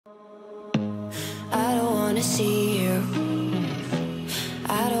wanna see you.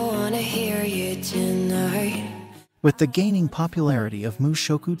 I don't wanna hear you tonight. With the gaining popularity of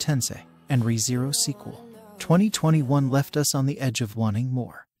Mushoku Tensei and Re:Zero sequel, 2021 left us on the edge of wanting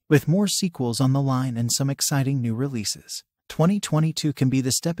more. With more sequels on the line and some exciting new releases, 2022 can be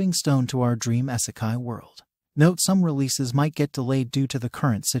the stepping stone to our dream isekai world. Note some releases might get delayed due to the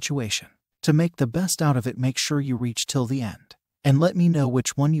current situation. To make the best out of it, make sure you reach till the end, and let me know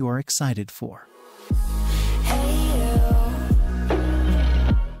which one you are excited for.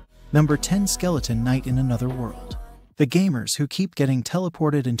 Number 10, Skeleton Knight in Another World. The gamers who keep getting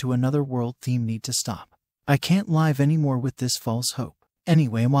teleported into another world theme need to stop. I can't live anymore with this false hope.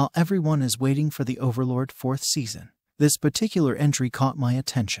 Anyway, while everyone is waiting for the Overlord 4th season, this particular entry caught my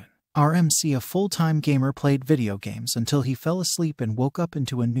attention. Our MC, a full-time gamer, played video games until he fell asleep and woke up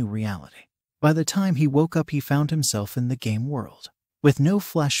into a new reality. By the time he woke up, he found himself in the game world, with no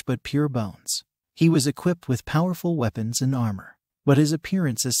flesh but pure bones. He was equipped with powerful weapons and armor, but his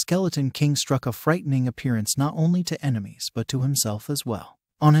appearance as Skeleton King struck a frightening appearance not only to enemies but to himself as well.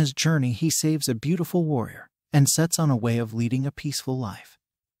 On his journey, he saves a beautiful warrior and sets on a way of leading a peaceful life.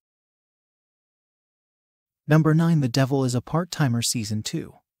 Number 9, The Devil is a Part-Timer Season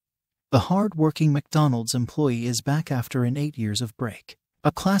 2. The hard-working McDonald's employee is back after an 8 years of break.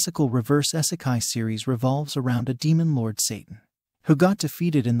 A classical reverse isekai series revolves around a demon lord, Satan, who got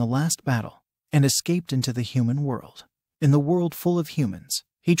defeated in the last battle and escaped into the human world. In the world full of humans,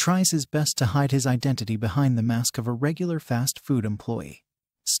 he tries his best to hide his identity behind the mask of a regular fast food employee,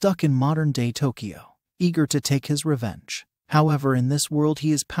 stuck in modern-day Tokyo, eager to take his revenge. However, in this world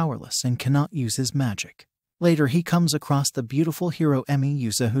he is powerless and cannot use his magic. Later he comes across the beautiful hero Emi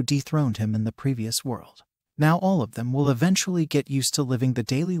Yusa, who dethroned him in the previous world. Now all of them will eventually get used to living the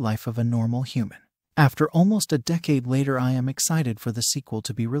daily life of a normal human. After almost a decade later, I am excited for the sequel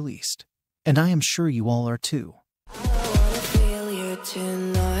to be released. And I am sure you all are too.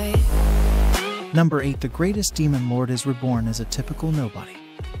 Number 8, The Greatest Demon Lord is Reborn as a Typical Nobody.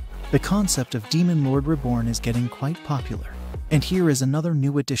 The concept of Demon Lord Reborn is getting quite popular, and here is another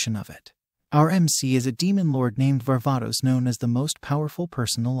new edition of it. Our MC is a demon lord named Varvatos, known as the most powerful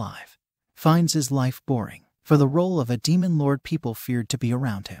person alive. Finds his life boring. For the role of a demon lord, people feared to be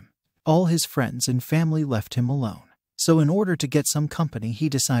around him. All his friends and family left him alone. So in order to get some company, he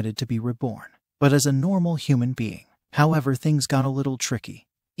decided to be reborn, but as a normal human being. However, things got a little tricky.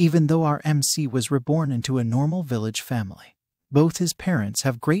 Even though our MC was reborn into a normal village family, both his parents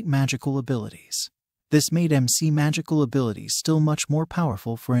have great magical abilities. This made MC magical abilities still much more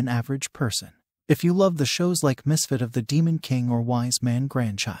powerful for an average person. If you love the shows like Misfit of the Demon King or Wise Man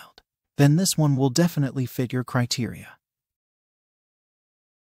Grandchild, then this one will definitely fit your criteria.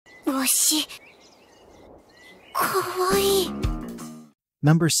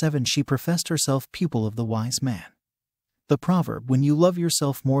 Number 7, She Professed Herself Pupil of the Wise Man. The proverb, when you love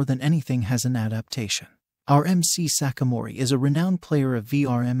yourself more than anything, has an adaptation. Our MC Sakamori is a renowned player of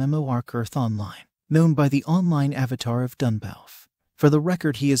VR MMO Arc Earth Online, known by the online avatar of Dunbalf. For the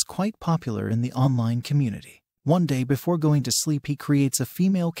record, he is quite popular in the online community. One day before going to sleep, he creates a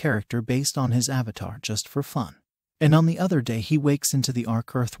female character based on his avatar just for fun. And on the other day, he wakes into the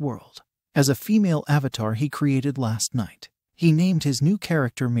Arc Earth world as a female avatar he created last night. He named his new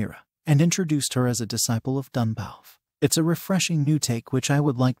character Mira and introduced her as a disciple of Dunbalf. It's a refreshing new take which I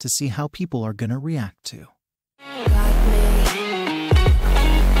would like to see how people are gonna react to.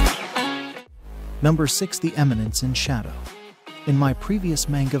 Number 6, The Eminence in Shadow. In my previous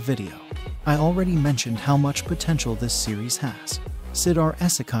manga video, I already mentioned how much potential this series has. Sid, our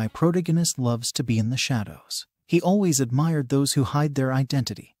isekai protagonist, loves to be in the shadows. He always admired those who hide their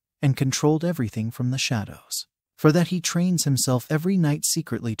identity and controlled everything from the shadows. For that, he trains himself every night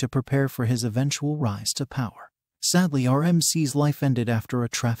secretly to prepare for his eventual rise to power. Sadly, our MC's life ended after a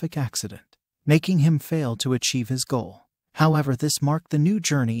traffic accident, making him fail to achieve his goal. However, this marked the new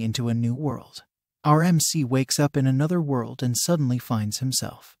journey into a new world. Our MC wakes up in another world and suddenly finds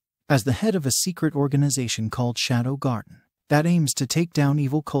himself as the head of a secret organization called Shadow Garden that aims to take down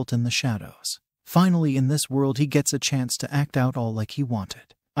evil cult in the shadows. Finally, in this world, he gets a chance to act out all like he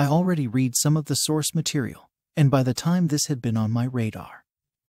wanted. I already read some of the source material, and by the time this had been on my radar.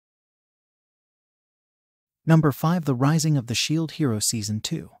 Number 5, The Rising of the Shield Hero Season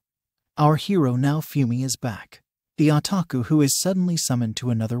 2. Our hero now Fumi is back, the otaku who is suddenly summoned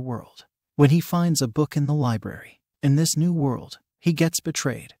to another world. When he finds a book in the library, in this new world, he gets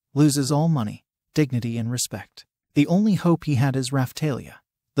betrayed, loses all money, dignity and respect. The only hope he had is Raphtalia,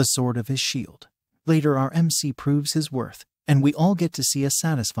 the sword of his shield. Later, our MC proves his worth, and we all get to see a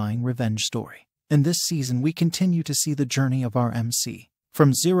satisfying revenge story. In this season, we continue to see the journey of our MC,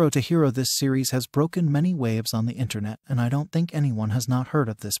 From zero to hero, this series has broken many waves on the internet, and I don't think anyone has not heard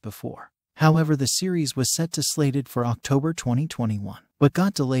of this before. However, the series was set to slated for October 2021, but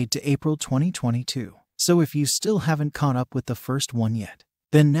got delayed to April 2022. So if you still haven't caught up with the first one yet,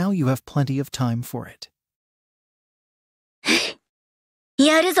 then now you have plenty of time for it.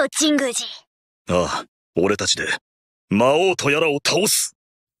 やるぞ、神宮寺。ああ、俺たちで魔王とやらを倒す。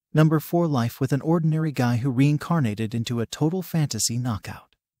 Number 4. Life with an ordinary guy who reincarnated into a total fantasy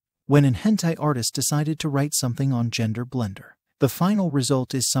knockout. When an hentai artist decided to write something on Gender Blender, the final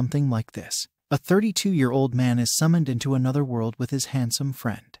result is something like this. A 32-year-old man is summoned into another world with his handsome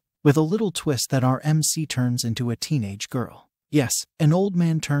friend, with a little twist that our MC turns into a teenage girl. Yes, an old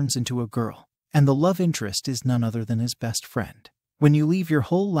man turns into a girl, and the love interest is none other than his best friend. When you leave your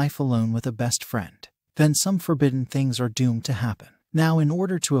whole life alone with a best friend, then some forbidden things are doomed to happen. Now, in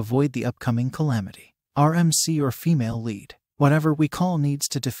order to avoid the upcoming calamity, our MC or female lead, whatever we call, needs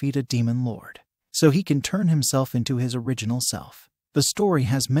to defeat a demon lord, so he can turn himself into his original self. The story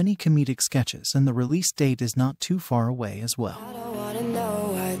has many comedic sketches, and the release date is not too far away as well. I don't wanna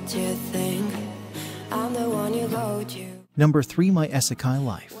know what you think. I'm the one you go to. Number 3. My Isekai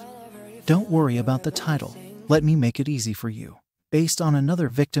Life. Don't worry about the title, let me make it easy for you. Based on another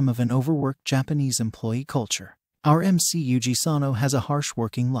victim of an overworked Japanese employee culture, our MC Yuji Sano has a harsh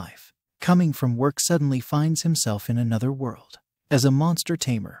working life. Coming from work, suddenly finds himself in another world, as a monster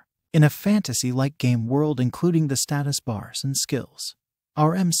tamer, in a fantasy-like game world including the status bars and skills.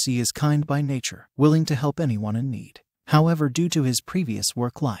 Our MC is kind by nature, willing to help anyone in need. However, due to his previous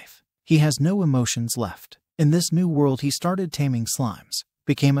work life, he has no emotions left. In this new world, he started taming slimes,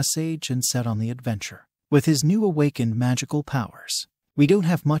 became a sage, and set on the adventure with his new awakened magical powers. We don't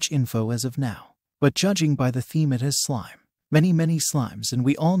have much info as of now, but judging by the theme, it is slime. Many slimes, and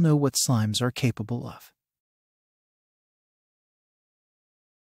we all know what slimes are capable of.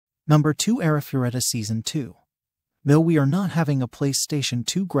 Number 2. Arifureta Season 2. Though we are not having a PlayStation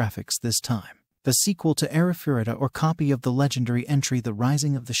 2 graphics this time, the sequel to Arifureta, or copy of the legendary entry The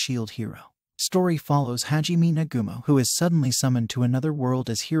Rising of the Shield Hero, story follows Hajime Nagumo, who is suddenly summoned to another world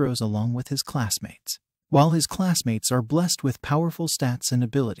as heroes along with his classmates. While his classmates are blessed with powerful stats and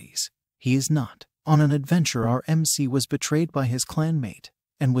abilities, he is not. On an adventure, our MC was betrayed by his clanmate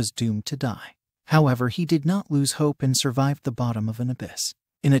and was doomed to die. However, he did not lose hope and survived the bottom of an abyss,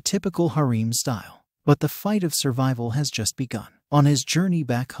 in a typical harem style. But the fight of survival has just begun. On his journey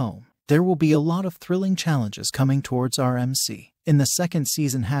back home, there will be a lot of thrilling challenges coming towards our MC. In the second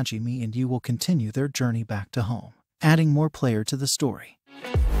season, Hajime and Yu will continue their journey back to home, adding more player to the story.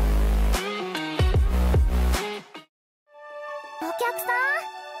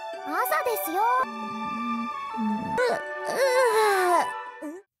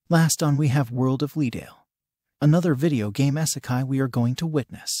 Last on, we have World of Leadale, another video game isekai we are going to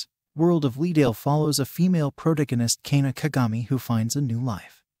witness. World of Leadale follows a female protagonist, Kana Kagami, who finds a new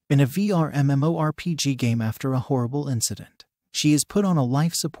life in a VR MMORPG game after a horrible incident. She is put on a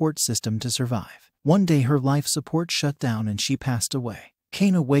life support system to survive. One day her life support shut down and she passed away.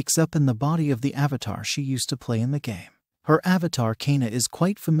 Kana wakes up in the body of the avatar she used to play in the game. Her avatar Kana is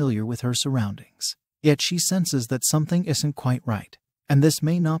quite familiar with her surroundings, yet she senses that something isn't quite right, and this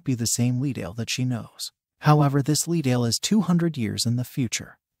may not be the same Leadale that she knows. However, this Leadale is 200 years in the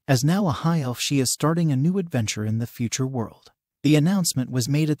future. As now a high elf, she is starting a new adventure in the future world. The announcement was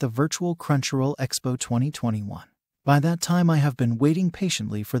made at the virtual Crunchyroll Expo 2021. By that time, I have been waiting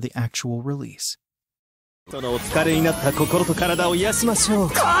patiently for the actual release.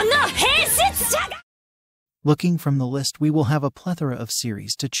 Looking from the list, we will have a plethora of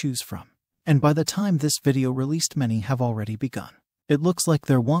series to choose from. And by the time this video released, many have already begun. It looks like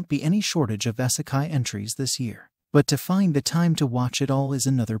there won't be any shortage of isekai entries this year. But to find the time to watch it all is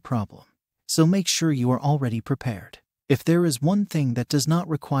another problem. So make sure you are already prepared. If there is one thing that does not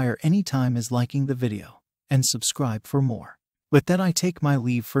require any time, is liking the video and subscribe for more. With that, I take my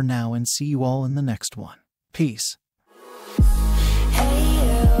leave for now and see you all in the next one. Peace.